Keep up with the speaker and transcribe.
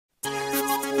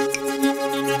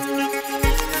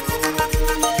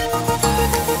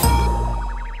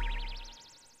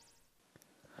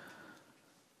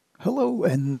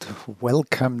Hello and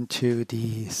welcome to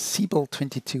the Siebel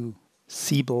 22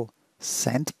 Siebel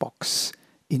Sandbox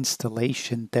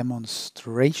installation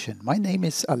demonstration. My name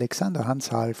is Alexander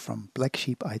Hansal from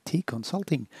Blacksheep IT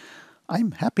Consulting.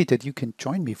 I'm happy that you can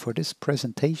join me for this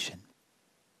presentation.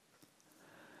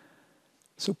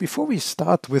 So before we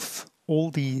start with all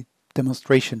the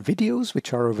demonstration videos,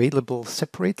 which are available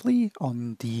separately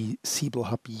on the Siebel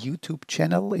Hub YouTube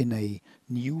channel in a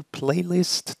new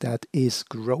playlist that is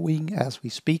growing as we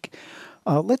speak,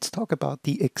 let's talk about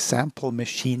the example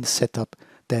machine setup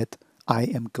that I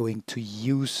am going to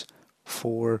use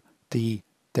for the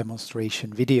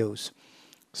demonstration videos.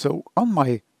 So on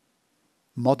my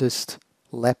modest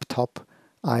laptop,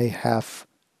 I have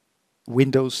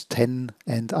Windows 10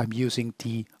 and I'm using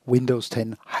the Windows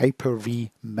 10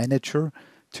 Hyper-V Manager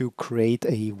to create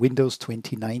a Windows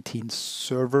 2019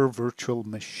 server virtual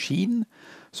machine.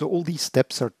 So all these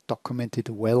steps are documented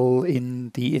well in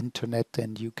the internet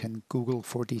and you can Google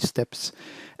for these steps.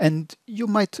 And you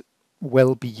might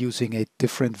well be using a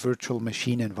different virtual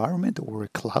machine environment or a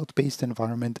cloud-based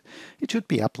environment. It should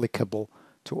be applicable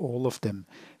to all of them.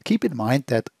 Keep in mind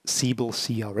that Siebel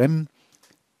CRM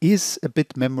is a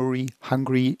bit memory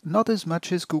hungry, not as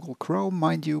much as Google Chrome,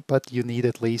 mind you, but you need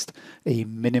at least a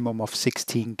minimum of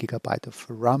 16 GB of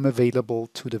RAM available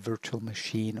to the virtual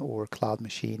machine or cloud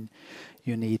machine.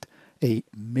 You need a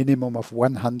minimum of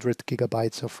 100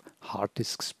 GB of hard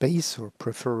disk space, or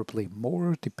preferably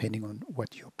more, depending on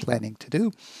what you're planning to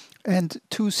do. And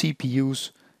 2 CPUs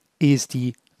is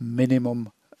the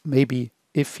minimum. Maybe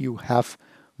if you have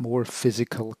more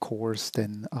physical cores,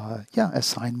 then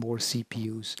assign more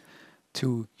CPUs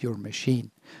to your machine.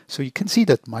 So you can see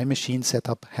that my machine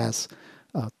setup has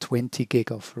 20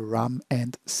 gig of RAM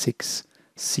and 6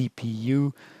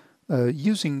 CPU,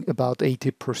 using about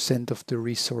 80% of the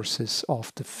resources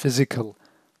of the physical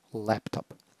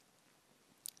laptop.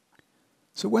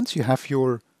 So once you have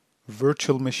your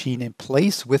virtual machine in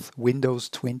place with Windows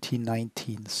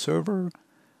 2019 Server,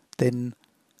 then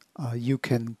you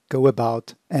can go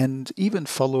about and even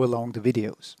follow along the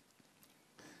videos.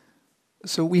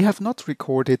 So we have not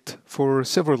recorded, for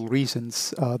several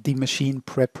reasons, the machine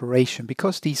preparation,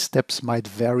 because these steps might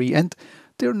vary and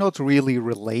they're not really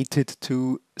related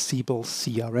to Siebel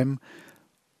CRM.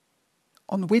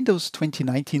 On Windows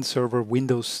 2019 Server,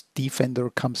 Windows Defender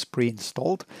comes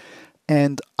pre-installed,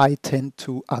 and I tend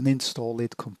to uninstall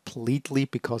it completely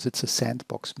because it's a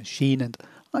sandbox machine and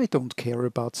I don't care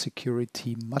about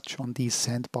security much on these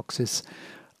sandboxes,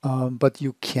 but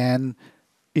you can,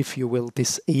 if you will,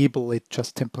 disable it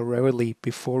just temporarily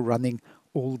before running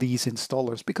all these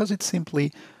installers, because it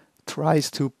simply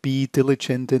tries to be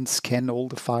diligent and scan all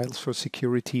the files for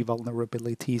security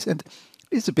vulnerabilities and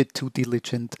is a bit too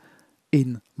diligent,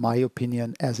 in my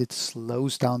opinion, as it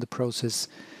slows down the process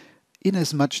in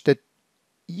as much that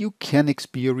you can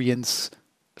experience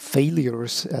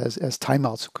failures as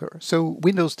timeouts occur. So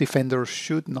Windows Defender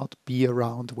should not be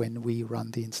around when we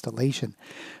run the installation.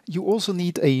 You also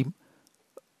need a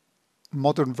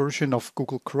modern version of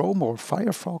Google Chrome or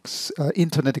Firefox.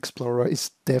 Internet Explorer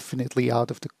is definitely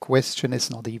out of the question. It's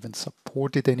not even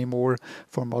supported anymore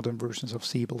for modern versions of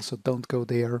Siebel, so don't go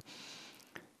there.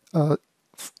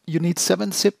 You need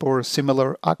 7-zip or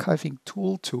similar archiving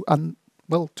tool to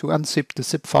unzip the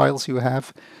zip files you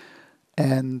have.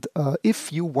 And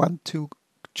if you want to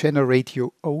generate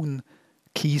your own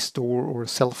key store or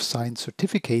self-signed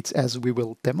certificates, as we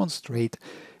will demonstrate,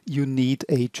 you need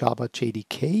a Java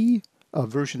JDK.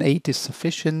 Version 8 is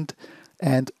sufficient,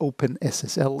 and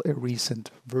OpenSSL, a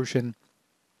recent version.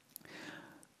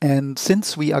 And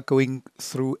since we are going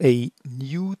through a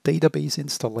new database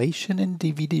installation in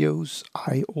the videos,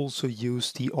 I also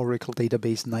use the Oracle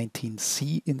Database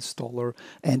 19c installer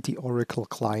and the Oracle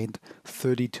Client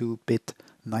 32-bit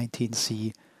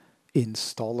 19c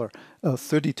installer.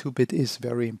 32-bit is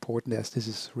very important as this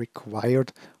is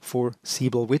required for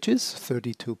Siebel, which is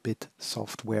 32-bit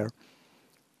software.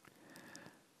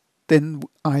 Then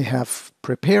I have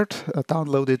prepared,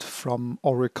 downloaded from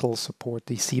Oracle support,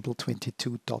 the Siebel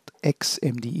 22.x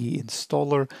MDE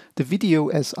installer. The video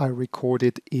as I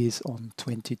recorded is on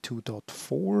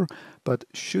 22.4, but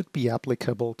should be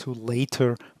applicable to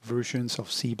later versions of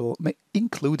Siebel,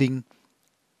 including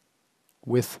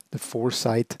with the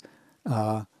foresight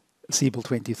Siebel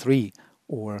 23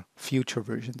 or future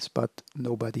versions, but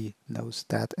nobody knows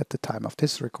that at the time of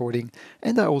this recording.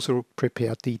 And I also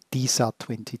prepared the DISA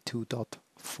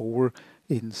 22.4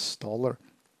 installer.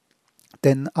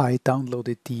 Then I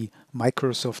downloaded the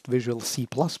Microsoft Visual C++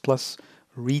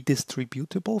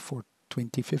 redistributable for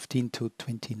 2015 to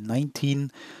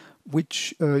 2019,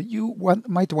 which you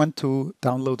might want to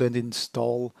download and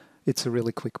install it's a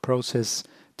really quick process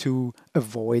to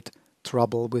avoid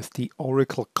trouble with the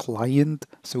Oracle client.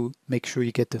 So make sure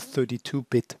you get the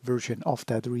 32-bit version of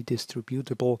that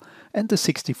redistributable, and the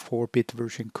 64-bit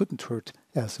version couldn't hurt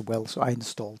as well, so I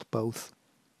installed both.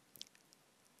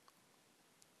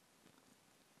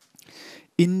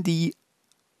 In the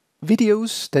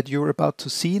videos that you're about to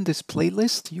see in this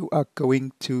playlist, you are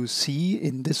going to see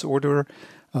in this order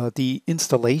the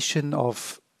installation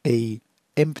of a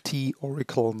empty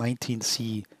Oracle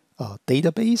 19c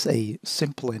database, a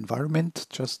simple environment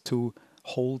just to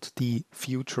hold the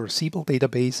future Siebel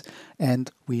database, and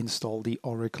we install the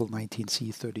Oracle 19c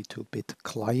 32-bit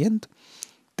client.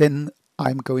 Then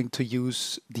I'm going to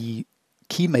use the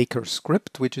keymaker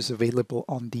script, which is available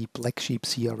on the Blacksheep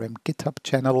CRM GitHub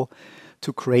channel,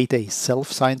 to create a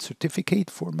self-signed certificate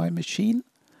for my machine,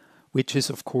 which is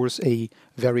of course a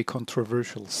very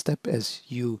controversial step, as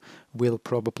you will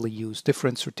probably use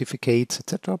different certificates,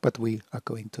 etc. But we are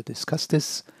going to discuss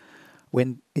this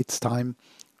when it's time.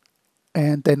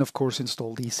 And then of course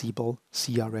install the Siebel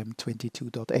CRM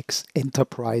 22.x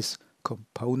enterprise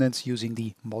components using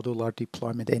the modular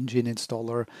deployment engine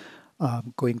installer.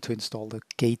 I'm going to install the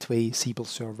gateway, Siebel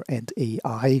server, and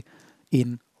AI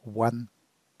in one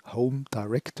home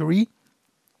directory.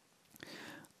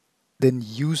 Then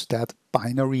use that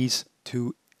binaries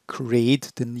to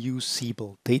create the new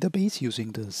Siebel database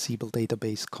using the Siebel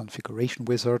database configuration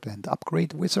wizard and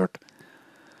upgrade wizard.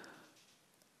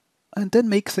 And then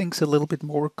make things a little bit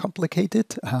more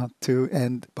complicated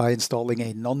by installing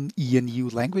a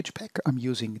non-ENU language pack. I'm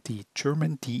using the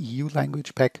German DEU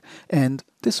language pack, and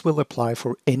this will apply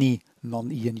for any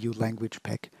non-ENU language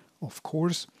pack, of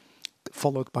course,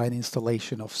 followed by an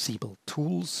installation of Siebel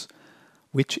tools,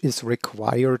 which is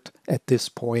required at this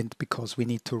point because we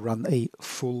need to run a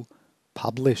full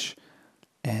publish,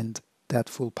 and that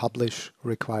full publish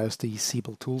requires the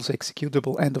Siebel tools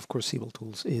executable, and of course Siebel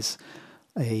tools is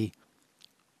a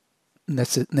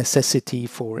necessity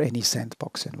for any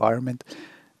sandbox environment,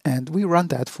 and we run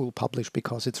that full publish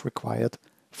because it's required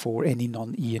for any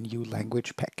non-ENU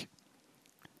language pack.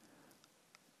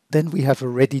 Then we have a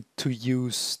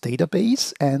ready-to-use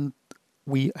database, and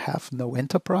we have no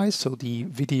enterprise, so the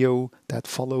video that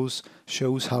follows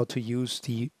shows how to use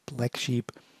the blacksheep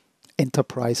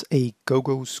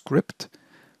enterprise-a-gogo script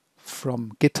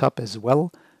from GitHub as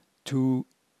well to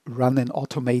run an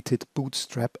automated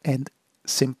bootstrap and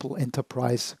simple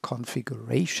enterprise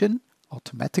configuration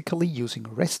automatically using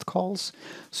REST calls.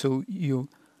 So you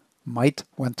might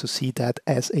want to see that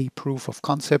as a proof of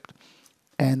concept.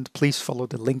 And please follow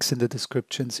the links in the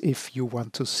descriptions if you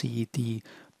want to see the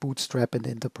bootstrap and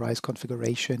enterprise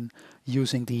configuration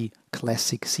using the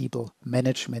classic Siebel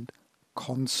management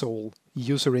console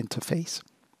user interface.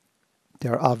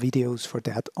 There are videos for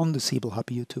that on the Siebel Hub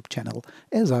YouTube channel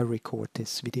as I record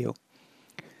this video.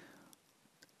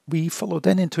 We follow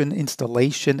then into an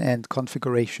installation and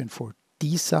configuration for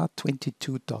DISA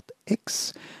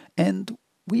 22.x, and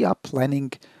we are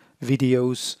planning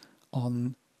videos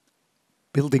on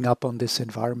building up on this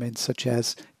environment, such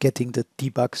as getting the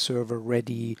debug server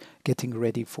ready, getting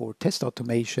ready for test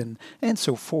automation, and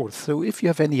so forth. So if you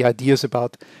have any ideas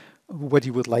about what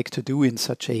you would like to do in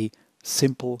such a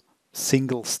simple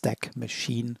single stack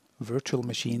machine, virtual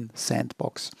machine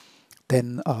sandbox,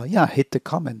 then hit the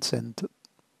comments and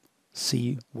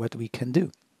see what we can do.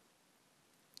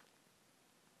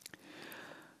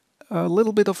 A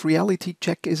little bit of reality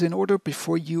check is in order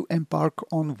before you embark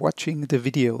on watching the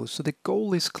video. So the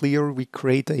goal is clear. We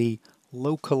create a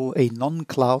local, a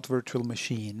non-cloud virtual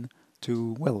machine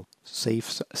to, well,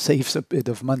 saves a bit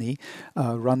of money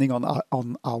running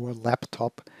on our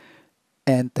laptop.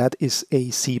 And that is a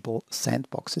Siebel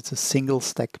Sandbox. It's a single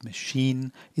stack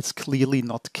machine. It's clearly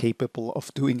not capable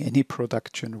of doing any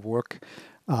production work.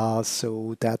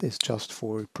 So that is just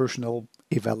for personal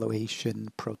evaluation,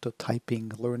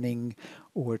 prototyping, learning,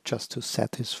 or just to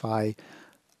satisfy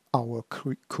our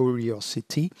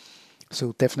curiosity.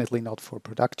 So definitely not for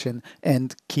production.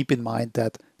 And keep in mind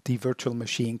that the virtual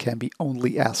machine can be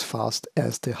only as fast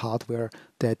as the hardware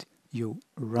that you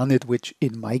run it, which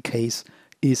in my case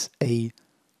is a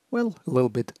little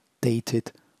bit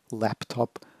dated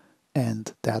laptop,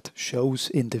 and that shows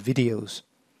in the videos.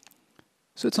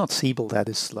 So it's not Siebel that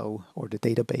is slow or the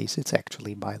database, it's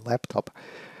actually my laptop.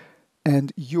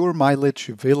 And your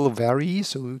mileage will vary,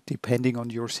 so depending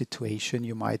on your situation,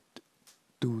 you might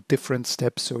do different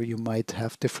steps or you might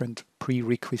have different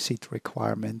prerequisite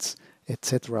requirements,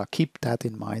 etc. Keep that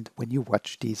in mind when you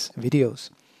watch these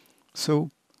videos. So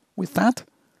with that,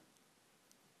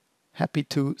 happy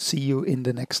to see you in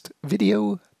the next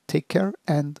video. Take care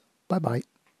and bye-bye.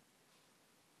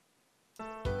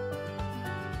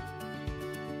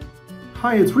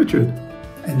 Hi, it's Richard.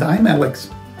 And I'm Alex.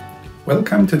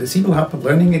 Welcome to the Siebel Hub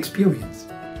Learning Experience.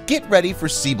 Get ready for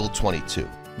Siebel 22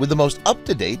 with the most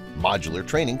up-to-date modular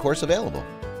training course available.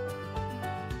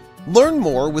 Learn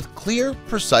more with clear,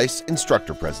 precise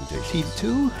instructor presentations. Team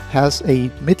 2 has a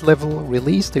mid-level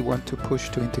release they want to push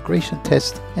to integration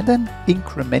test and then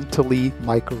incrementally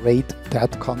migrate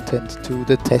that content to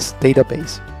the test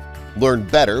database. Learn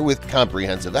better with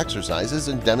comprehensive exercises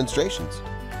and demonstrations.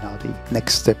 Now the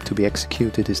next step to be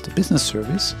executed is the business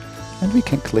service, and we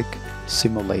can click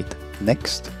Simulate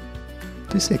Next.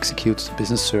 This executes the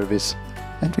business service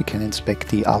and we can inspect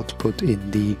the output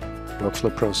in the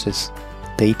workflow process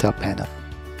data panel.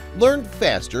 Learn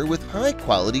faster with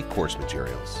high-quality course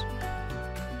materials.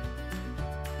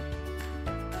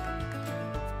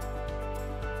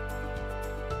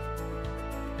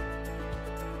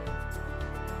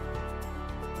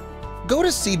 Go to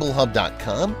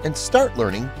SiebelHub.com and start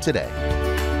learning today.